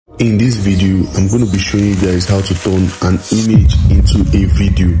In this video, I'm going to be showing you guys how to turn an image into a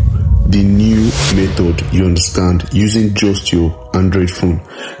video. The new method, you understand, using just your Android phone.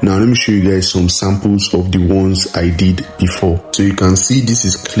 Now let me show you guys some samples of the ones I did before. So you can see this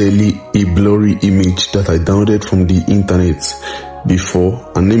is clearly a blurry image that I downloaded from the internet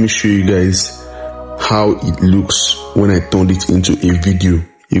before, and let me show you guys how it looks when I turned it into a video.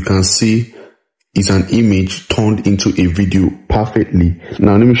 You can see it's an image turned into a video perfectly.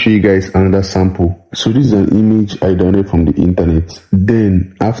 Now let me show you guys another sample. So this is an image I downloaded from the internet.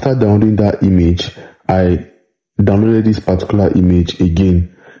 Then after downloading that image, I downloaded this particular image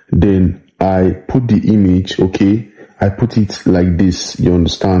again. Then I put the image, okay, I put it like this, you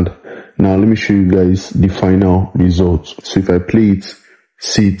understand. Now let me show you guys the final result. So if I play it,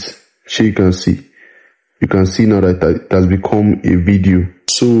 see it, so you can see. You can see now that it has become a video.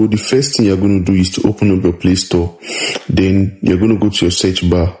 So the first thing you're going to do is to open up your Play Store. Then you're going to go to your search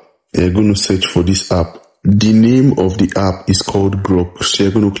bar. And you're going to search for this app. The name of the app is called Grok. So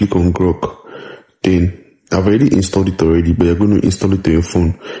you're going to click on Grok. Then I've already installed it already, but you're going to install it to your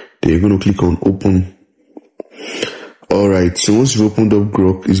phone. Then you're going to click on Open. Alright, so once you've opened up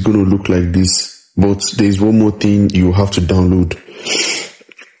Grok, it's going to look like this. But there's one more thing you have to download.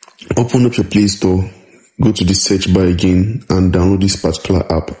 Open up your Play Store. Go to the search bar again and download this particular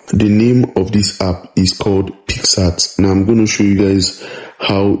app. The name of this app is called PicsArt. Now I'm going to show you guys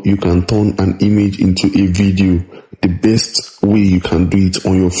how you can turn an image into a video. The best way you can do it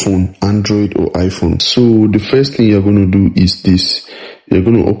on your phone, Android or iPhone. So the first thing you're going to do is this. You're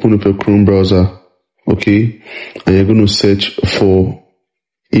going to open up your Chrome browser, okay? And you're going to search for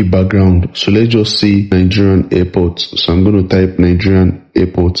a background. So let's just say Nigerian airport. So I'm going to type Nigerian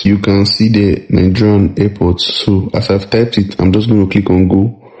airport. You can see the Nigerian airport. So as I've typed it, I'm just going to click on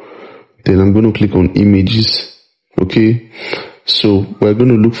go. Then I'm going to click on images. Okay. So we're going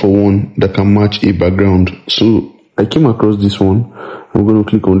to look for one that can match a background. So I came across this one. I'm going to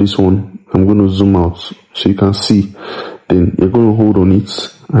click on this one. I'm going to zoom out so you can see. Then you're going to hold on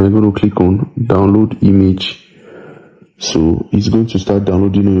it and you're going to click on download image. So it's going to start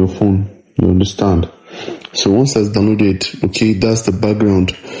downloading on your phone. You understand? So once that's downloaded, okay, that's the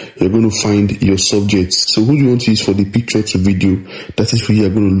background. You're going to find your subjects. So who do you want to use for the picture to video? That is who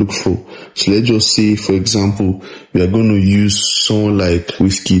you're going to look for. So let's just say, for example, we are going to use someone like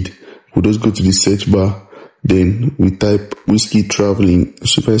Wizkid. We'll just go to the search bar. Then we type Wizkid traveling.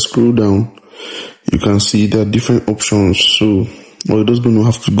 So if I scroll down, you can see there are different options. So we're just going to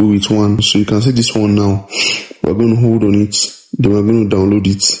have to go with one. So you can see this one now. We're going to hold on it. Then we're going to download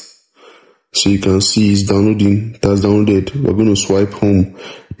it. So you can see it's downloading. That's downloaded. We're going to swipe home.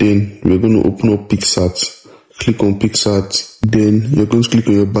 Then we're going to open up PicsArt. Click on PicsArt. Then you're going to click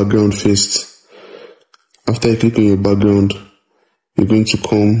on your background first. After you click on your background, you're going to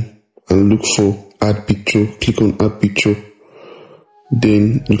come and look for add picture. Click on add picture.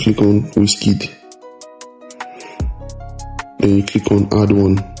 Then you click on Wizkid. Then you click on add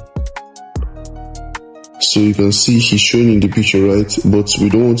one. So you can see he's showing in the picture, right? But we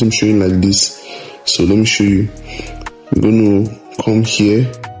don't want him showing like this. So let me show you. We're going to come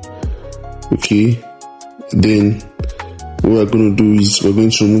here. Okay. Then what we're going to do is we're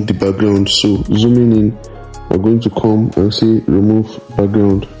going to remove the background. So zooming in, we're going to come and say remove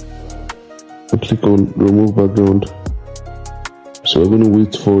background. And click on remove background. So we're going to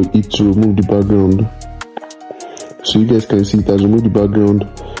wait for it to remove the background. So you guys can see it has removed the background.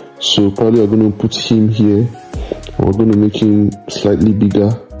 So probably we're going to put him here. We're going to make him slightly bigger.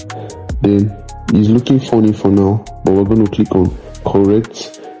 Then he's looking funny for now, but we're going to click on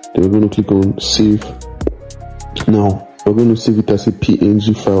correct. Then we're going to click on save. Now we're going to save it as a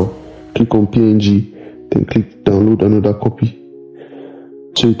PNG file. Click on PNG. Then click download another copy.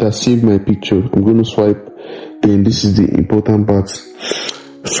 So it has saved my picture. I'm going to swipe. Then this is the important part.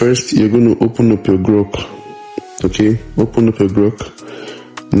 First, you're going to open up your Grok. Okay, open up your Grok.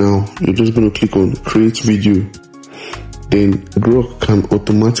 Now you're just going to click on create video. Then Grok can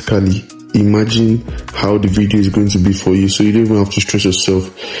automatically imagine how the video is going to be for you, so you don't even have to stress yourself.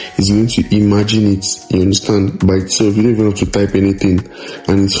 It's going to imagine it, you understand, by itself. You don't even have to type anything,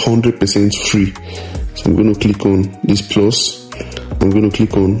 and it's 100% free. So I'm going to click on this plus. I'm going to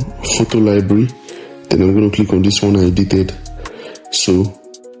click on photo library. Then I'm going to click on this one I edited. So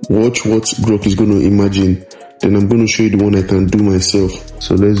watch what Grok is going to imagine. Then I'm going to show you the one I can do myself.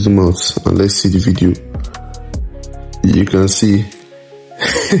 So let's zoom out and let's see the video. You can see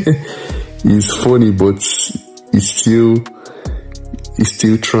it's funny, but it's still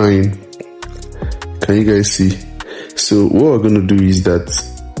trying. Can you guys see? So what we're going to do is that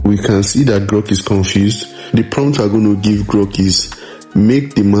we can see that Grok is confused. The prompt we're going to give Grok is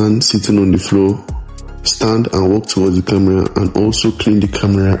make the man sitting on the floor stand and walk towards the camera, and also clean the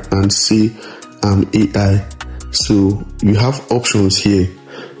camera and say I'm AI. So you have options here.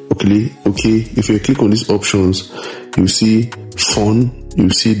 Okay, if you click on these options, you see fun, you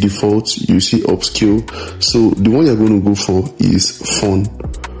see default, you see obscure. So the one you're going to go for is fun.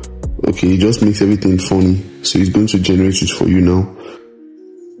 Okay, it just makes everything funny, so it's going to generate it for you now.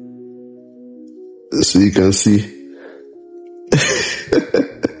 So you can see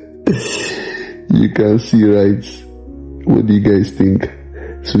you can see, right? What do you guys think?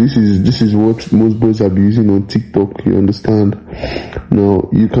 So this is what most boys are using on TikTok, you understand? Now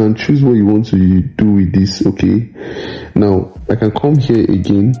you can choose what you want to do with this. Okay, now I can come here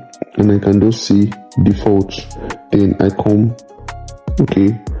again and I can just say default, then I come,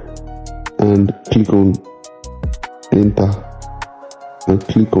 okay, and click on enter and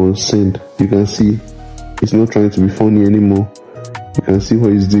click on send. You can see it's not trying to be funny anymore. You can see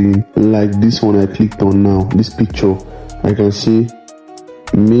what it's doing. Like this one I clicked on now, this picture, I can say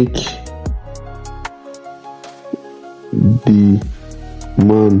make the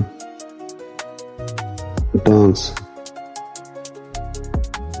man dance,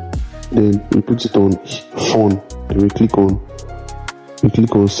 then we put it on fun, and we click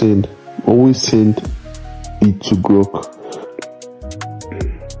on send. Always send it to Grok.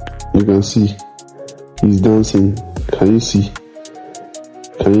 You can see he's dancing. Can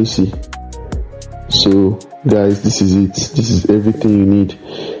you see? So guys, this is it. This is everything you need.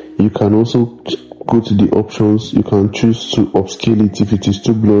 You can also go to the options. You can choose to upscale it if it is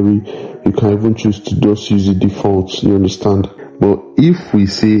too blurry. You can even choose to just use the default, you understand? But if we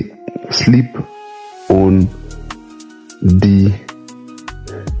say sleep on the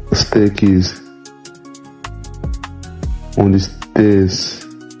staircase, on the stairs,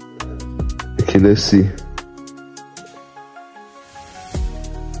 okay, let's see.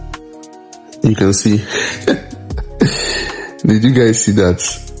 You can see. Did you guys see that?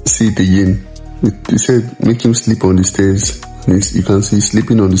 See it again. It said make him sleep on the stairs. You can see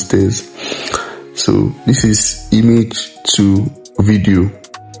sleeping on the stairs. So this is image to video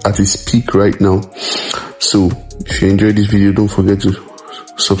at its peak right now. So if you enjoyed this video, don't forget to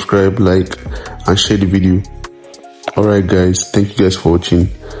subscribe, like, and share the video. Alright guys, thank you guys for watching.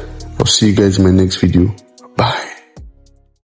 I'll see you guys in my next video.